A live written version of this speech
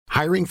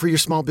Hiring for your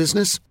small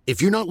business?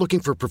 If you're not looking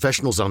for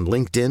professionals on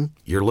LinkedIn,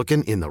 you're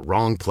looking in the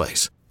wrong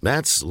place.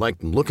 That's like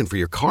looking for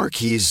your car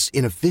keys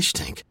in a fish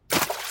tank.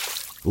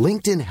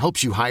 LinkedIn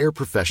helps you hire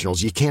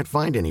professionals you can't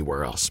find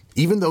anywhere else,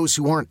 even those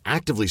who aren't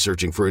actively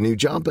searching for a new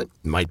job but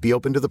might be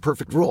open to the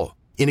perfect role.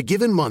 In a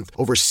given month,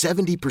 over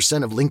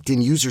 70% of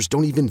LinkedIn users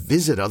don't even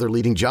visit other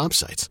leading job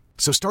sites.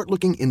 So start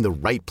looking in the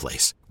right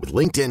place. With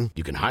LinkedIn,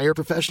 you can hire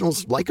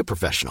professionals like a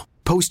professional.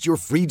 Post your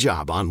free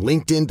job on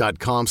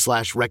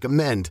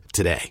linkedin.com/recommend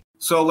today.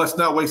 So let's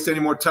not waste any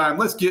more time.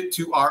 Let's get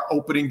to our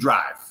opening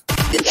drive.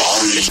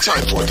 It's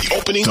time for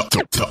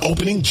the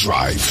opening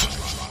drive.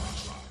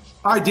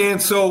 All right, Dan.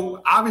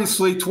 So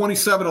obviously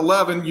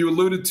 27-11, you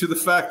alluded to the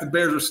fact the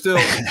Bears are still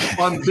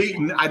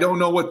unbeaten. I don't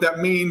know what that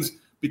means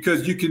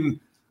because you can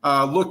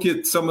look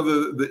at some of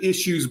the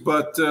issues,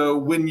 but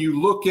when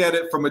you look at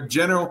it from a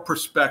general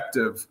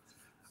perspective,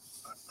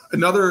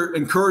 another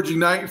encouraging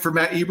night for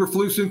Matt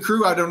Eberflus and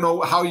crew. I don't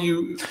know how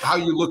you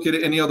look at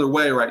it any other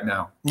way right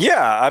now.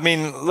 Yeah, I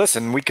mean,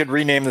 listen, we could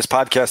rename this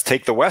podcast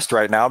Take the West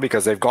right now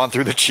because they've gone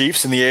through the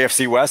Chiefs in the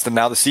AFC West and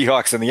now the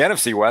Seahawks in the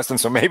NFC West.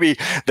 And so maybe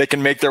they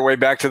can make their way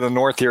back to the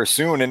North here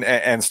soon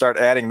and start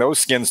adding those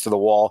skins to the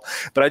wall.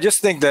 But I just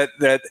think that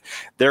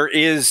there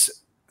is,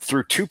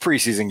 through 2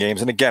 preseason games,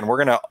 and again, we're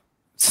going to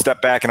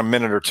step back in a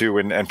minute or two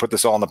and put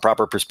this all in the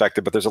proper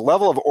perspective. But there's a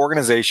level of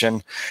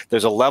organization,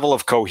 there's a level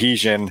of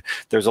cohesion,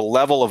 there's a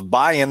level of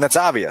buy-in that's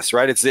obvious,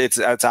 right?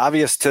 It's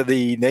obvious to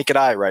the naked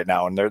eye right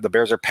now. And the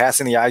Bears are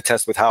passing the eye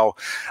test with how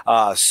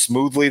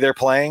smoothly they're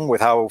playing,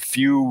 with how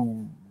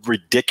few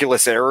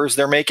ridiculous errors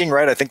they're making,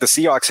 right? I think the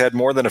Seahawks had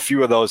more than a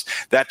few of those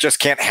that just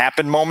can't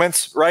happen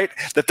moments, right?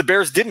 That the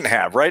Bears didn't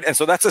have, right? And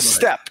so that's a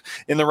step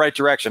in the right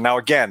direction. Now,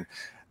 again,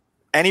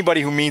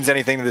 anybody who means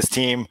anything to this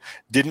team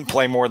didn't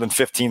play more than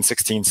 15,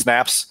 16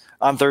 snaps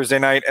on Thursday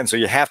night. And so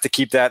you have to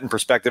keep that in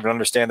perspective and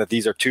understand that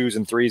these are 2s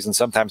and 3s and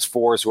sometimes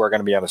 4s who are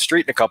going to be on the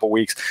street in a couple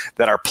weeks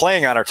that are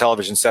playing on our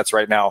television sets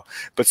right now.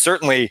 But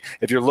certainly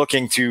if you're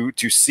looking to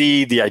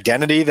see the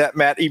identity that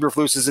Matt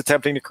Eberflus is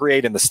attempting to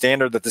create and the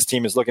standard that this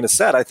team is looking to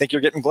set, I think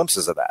you're getting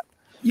glimpses of that.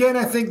 Yeah, and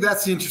I think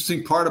that's the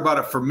interesting part about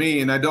it for me.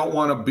 And I don't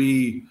want to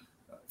be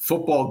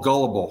football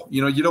gullible.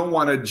 You know, you don't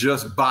want to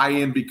just buy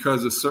in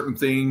because of certain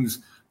things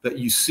that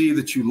you see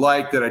that you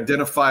like, that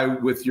identify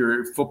with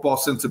your football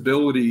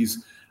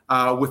sensibilities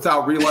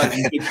without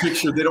realizing the big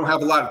picture. They don't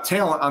have a lot of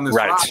talent on this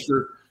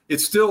roster.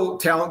 It's still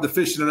talent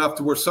deficient enough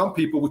to where some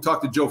people, we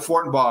talked to Joe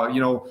Fortenbaugh,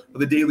 of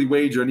the Daily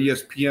Wager on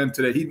ESPN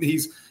today.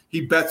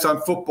 He bets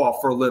on football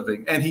for a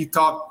living, and he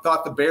thought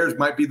the Bears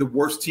might be the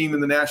worst team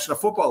in the National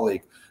Football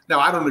League.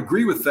 Now, I don't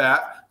agree with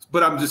that,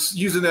 but I'm just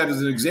using that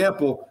as an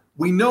example.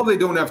 We know they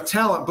don't have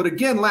talent, but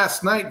again,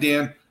 last night,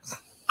 Dan,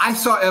 I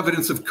saw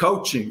evidence of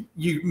coaching.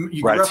 You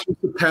reference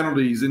the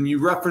penalties and you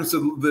reference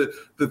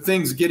the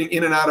things getting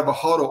in and out of a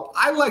huddle.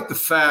 I like the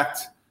fact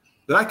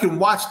that I can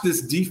watch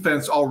this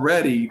defense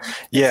already.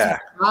 Yeah.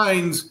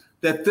 Signs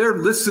that they're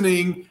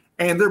listening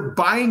and they're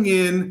buying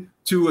in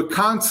to a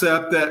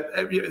concept that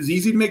is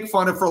easy to make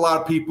fun of for a lot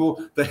of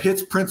people. The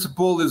hits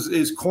principle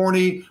is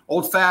corny,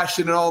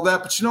 old-fashioned and all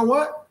that. But you know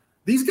what?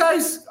 These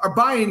guys are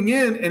buying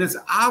in, and it's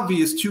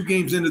obvious 2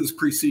 games into this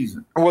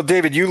preseason. Well,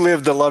 David, you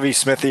lived the Lovie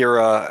Smith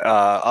era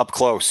up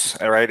close,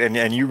 right?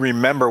 And you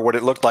remember what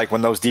it looked like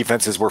when those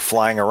defenses were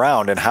flying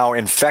around and how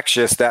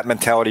infectious that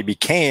mentality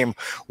became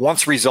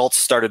once results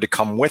started to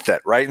come with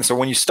it, right? And so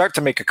when you start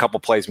to make a couple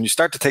plays, when you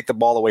start to take the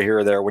ball away here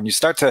or there, when you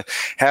start to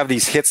have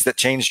these hits that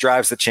change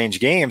drives, that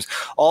change games,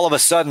 all of a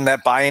sudden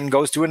that buy-in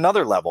goes to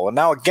another level. And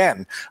now,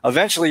 again,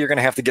 eventually you're going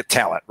to have to get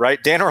talent,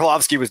 right? Dan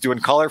Orlovsky was doing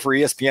color for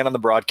ESPN on the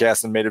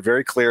broadcast and made it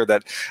very clear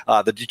that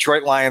the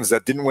Detroit Lions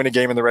that didn't win a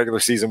game in the regular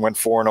season went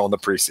 4-0 in the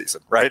preseason,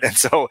 right? And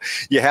so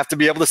you have to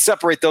be able to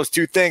separate those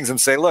two things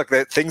and say, look,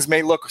 that things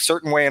may look a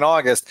certain way in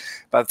August.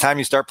 By the time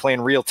you start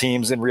playing real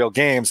teams in real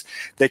games,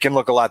 they can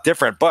look a lot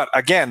different. But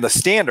again, the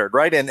standard,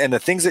 right? And the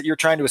things that you're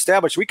trying to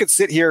establish, we could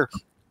sit here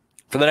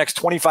for the next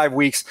 25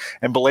 weeks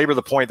and belabor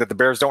the point that the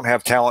Bears don't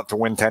have talent to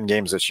win 10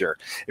 games this year.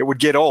 It would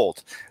get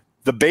old.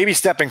 The baby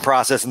stepping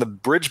process and the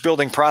bridge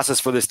building process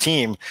for this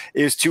team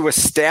is to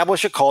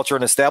establish a culture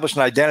and establish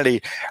an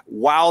identity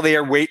while they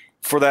wait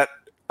for that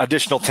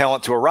additional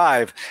talent to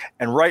arrive.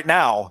 And right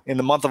now, in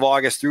the month of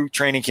August, through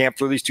training camp,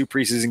 through these 2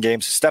 preseason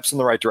games, steps in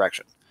the right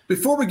direction.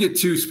 Before we get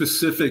too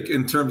specific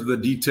in terms of the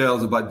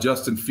details about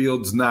Justin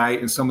Fields'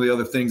 night and some of the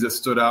other things that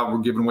stood out, we're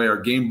giving away our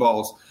game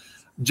balls.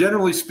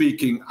 Generally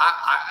speaking,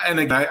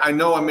 I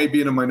know I may be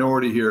in a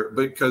minority here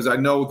because I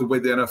know the way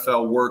the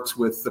NFL works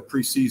with the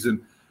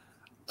preseason.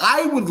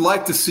 I would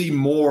like to see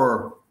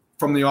more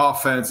from the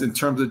offense in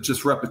terms of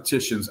just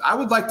repetitions. I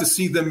would like to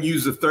see them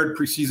use the 3rd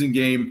preseason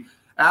game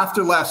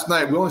after last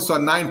night. We only saw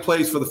 9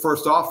 plays for the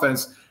first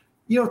offense.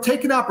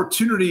 Take an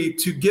opportunity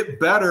to get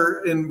better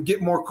and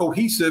get more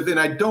cohesive.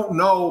 And I don't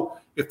know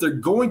if they're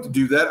going to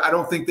do that. I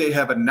don't think they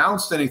have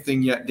announced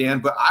anything yet, Dan.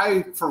 But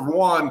for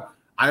one,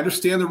 I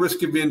understand the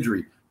risk of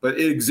injury, but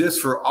it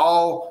exists for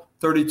all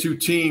 32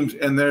 teams.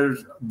 And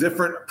there's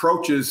different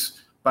approaches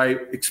by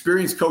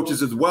experienced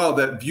coaches as well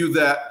that view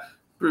that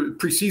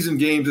preseason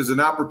games as an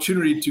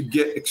opportunity to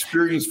get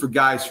experience for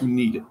guys who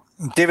need it.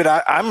 David,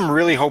 I'm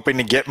really hoping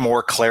to get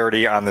more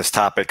clarity on this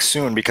topic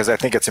soon, because I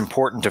think it's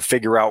important to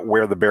figure out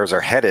where the Bears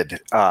are headed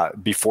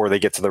before they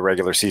get to the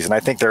regular season. I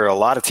think there are a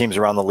lot of teams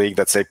around the league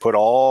that say put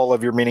all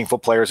of your meaningful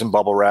players in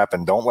bubble wrap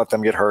and don't let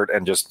them get hurt,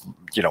 and just,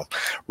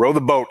 row the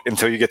boat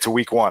until you get to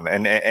week one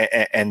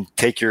and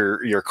take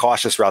your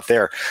cautious route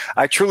there.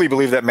 I truly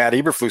believe that Matt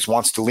Eberflus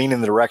wants to lean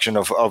in the direction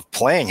of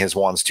playing his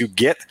ones to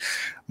get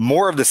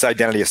more of this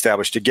identity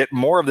established, to get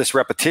more of this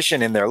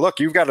repetition in there.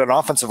 Look, you've got an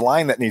offensive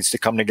line that needs to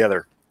come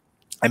together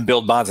and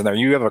build bonds in there.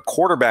 You have a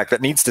quarterback that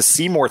needs to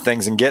see more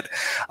things and get,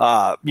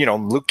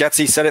 Luke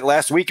Getsy said it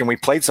last week, and we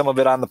played some of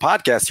it on the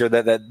podcast here,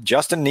 that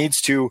Justin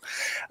needs to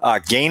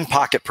gain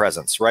pocket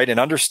presence, right? And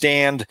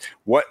understand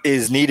what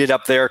is needed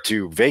up there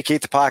to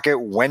vacate the pocket,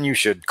 when you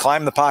should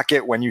climb the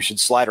pocket, when you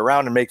should slide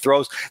around and make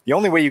throws. The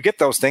only way you get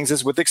those things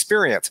is with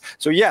experience.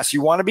 So yes,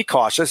 you want to be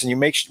cautious, and you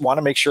want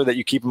to make sure that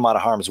you keep him out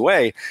of harm's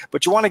way,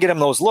 but you want to get him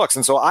those looks.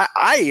 And so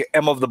I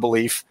am of the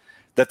belief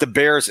that the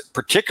Bears,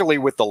 particularly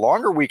with the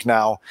longer week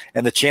now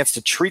and the chance to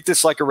treat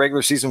this like a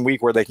regular season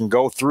week where they can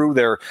go through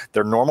their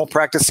normal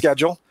practice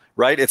schedule,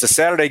 right? It's a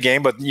Saturday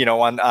game, but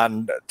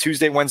on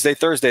Tuesday, Wednesday,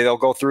 Thursday, they'll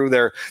go through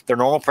their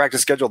normal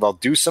practice schedule. They'll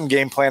do some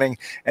game planning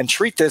and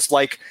treat this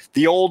like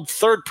the old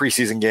third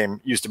preseason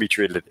game used to be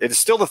treated. It is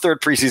still the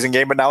third preseason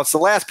game, but now it's the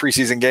last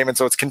preseason game. And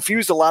so it's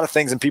confused a lot of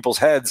things in people's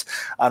heads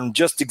on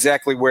just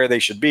exactly where they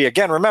should be.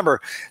 Again,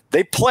 remember,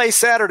 they play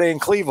Saturday in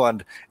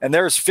Cleveland, and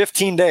there's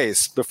 15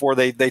 days before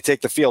they take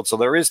the field. So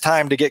there is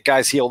time to get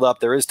guys healed up.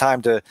 There is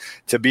time to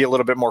be a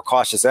little bit more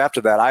cautious after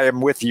that. I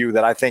am with you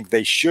that I think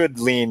they should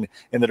lean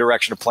in the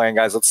direction of playing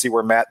guys. Let's see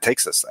where Matt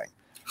takes this thing.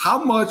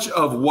 How much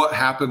of what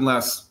happened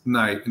last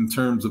night in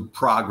terms of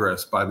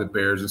progress by the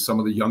Bears and some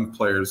of the young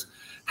players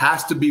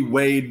has to be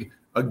weighed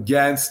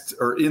against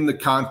or in the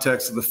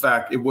context of the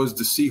fact it was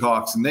the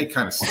Seahawks and they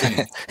kind of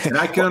stink? And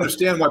I can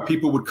understand why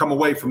people would come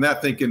away from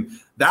that thinking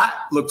that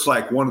looks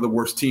like one of the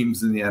worst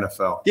teams in the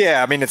NFL.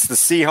 Yeah, I mean, it's the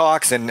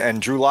Seahawks,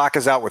 and Drew Lock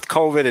is out with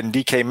COVID, and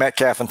DK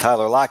Metcalf and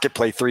Tyler Lockett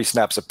play 3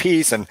 snaps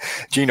apiece, and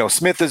Geno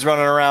Smith is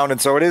running around.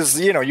 And so it is,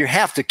 you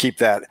have to keep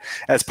that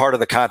as part of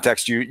the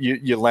context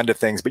you lend to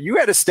things. But you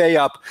had to stay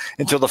up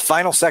until the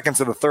final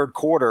seconds of the third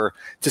quarter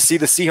to see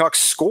the Seahawks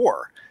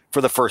score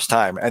for the first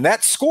time. And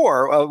that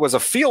score was a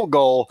field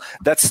goal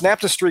that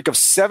snapped a streak of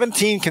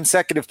 17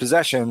 consecutive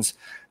possessions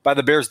by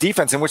the Bears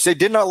defense in which they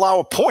didn't allow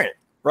a point,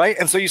 right?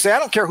 And so you say, I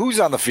don't care who's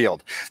on the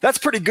field. That's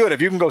pretty good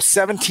if you can go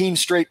 17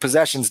 straight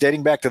possessions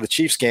dating back to the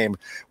Chiefs game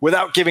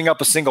without giving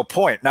up a single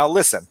point. Now,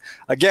 listen,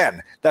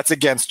 again, that's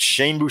against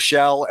Shane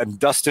Buechele and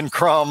Dustin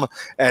Crum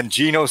and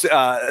Geno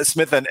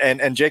Smith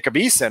and Jacob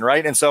Eason,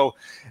 right? And so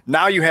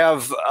now you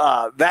have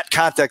that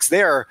context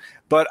there.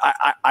 But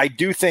I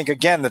do think,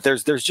 again, that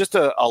there's just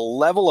a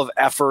level of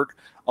effort,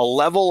 a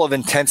level of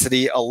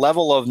intensity, a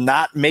level of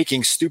not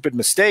making stupid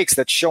mistakes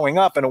that's showing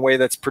up in a way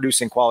that's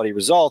producing quality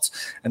results.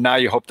 And now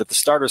you hope that the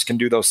starters can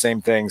do those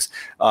same things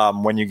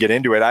when you get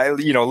into it.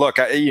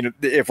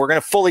 If we're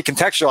going to fully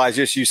contextualize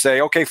this, you say,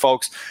 okay,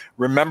 folks,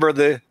 remember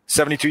the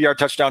 72-yard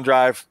touchdown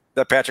drive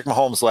that Patrick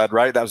Mahomes led,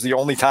 right? That was the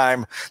only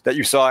time that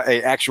you saw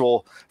a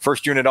actual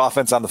first unit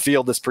offense on the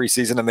field this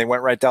preseason, and they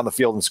went right down the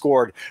field and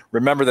scored.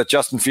 Remember that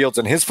Justin Fields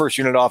and his first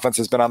unit offense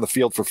has been on the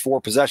field for 4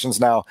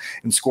 possessions now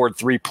and scored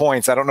 3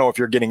 points. I don't know if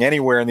you're getting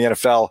anywhere in the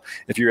NFL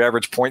if you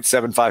average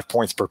 0.75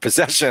 points per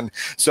possession.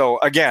 So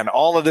again,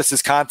 all of this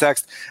is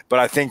context, but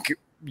I think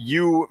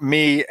you,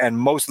 me, and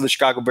most of the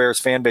Chicago Bears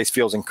fan base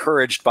feels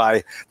encouraged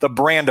by the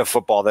brand of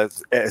football that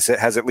has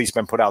at least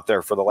been put out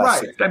there for the last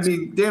 6 months. I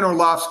mean, Dan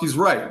Orlovsky's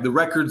right. The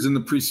records in the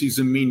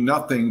preseason mean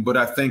nothing, but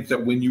I think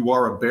that when you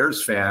are a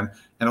Bears fan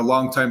and a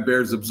longtime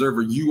Bears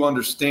observer, you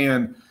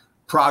understand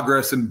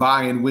progress and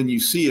buy-in when you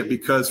see it,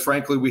 because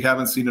frankly, we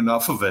haven't seen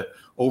enough of it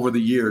over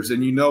the years.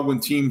 And when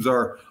teams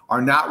are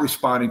not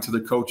responding to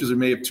the coaches or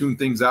may have tuned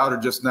things out or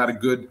just not a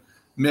good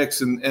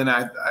mix. And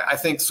I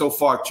think so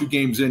far, 2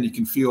 games in, you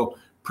can feel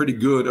pretty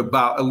good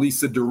about at least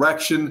the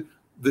direction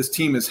this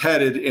team is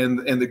headed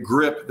and the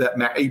grip that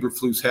Matt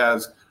Eberflus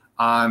has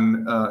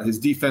on his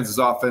defense, his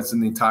offense,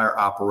 and the entire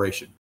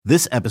operation.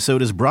 This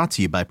episode is brought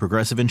to you by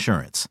Progressive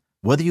Insurance.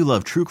 Whether you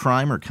love true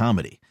crime or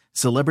comedy,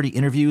 celebrity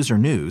interviews or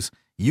news,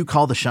 you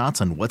call the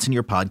shots on what's in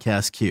your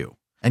podcast queue.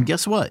 And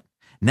guess what?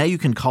 Now you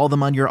can call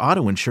them on your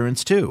auto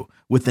insurance too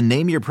with the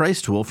Name Your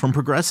Price tool from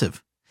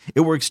Progressive.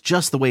 It works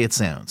just the way it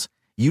sounds.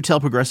 You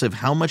tell Progressive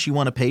how much you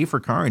want to pay for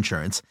car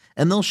insurance,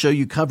 and they'll show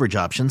you coverage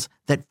options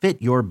that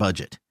fit your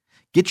budget.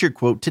 Get your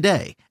quote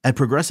today at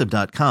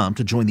Progressive.com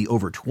to join the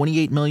over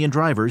 28 million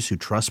drivers who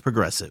trust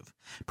Progressive.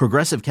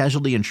 Progressive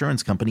Casualty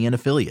Insurance Company and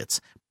Affiliates.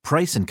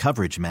 Price and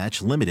coverage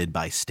match limited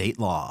by state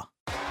law.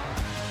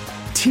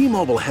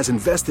 T-Mobile has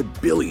invested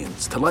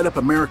billions to light up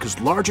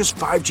America's largest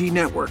 5G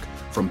network,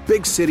 from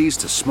big cities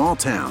to small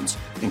towns,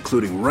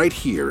 including right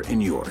here in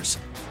yours.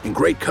 And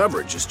great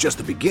coverage is just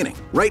the beginning.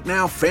 Right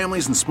now,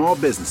 families and small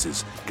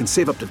businesses can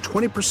save up to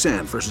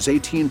 20% versus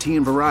AT&T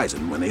and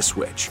Verizon when they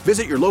switch.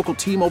 Visit your local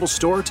T-Mobile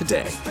store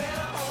today.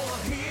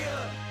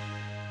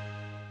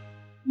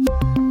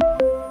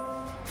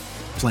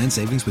 Plan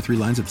savings with 3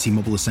 lines of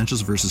T-Mobile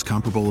Essentials versus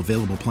comparable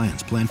available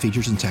plans. Plan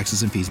features and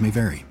taxes and fees may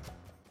vary.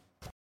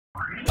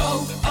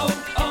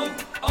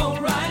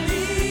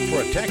 O'Reilly.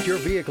 Protect your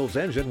vehicle's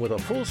engine with a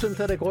full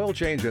synthetic oil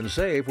change and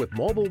save with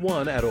Mobil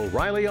 1 at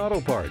O'Reilly Auto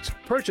Parts.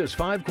 Purchase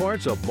 5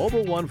 quarts of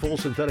Mobil 1 full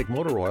synthetic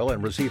motor oil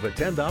and receive a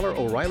 $10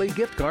 O'Reilly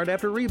gift card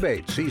after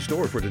rebate. See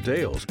store for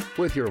details.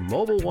 With your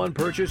Mobil 1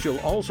 purchase, you'll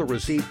also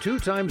receive 2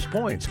 times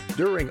points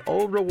during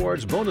O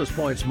Rewards Bonus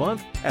Points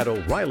Month at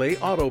O'Reilly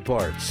Auto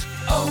Parts.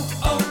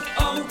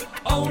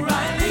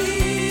 O'Reilly.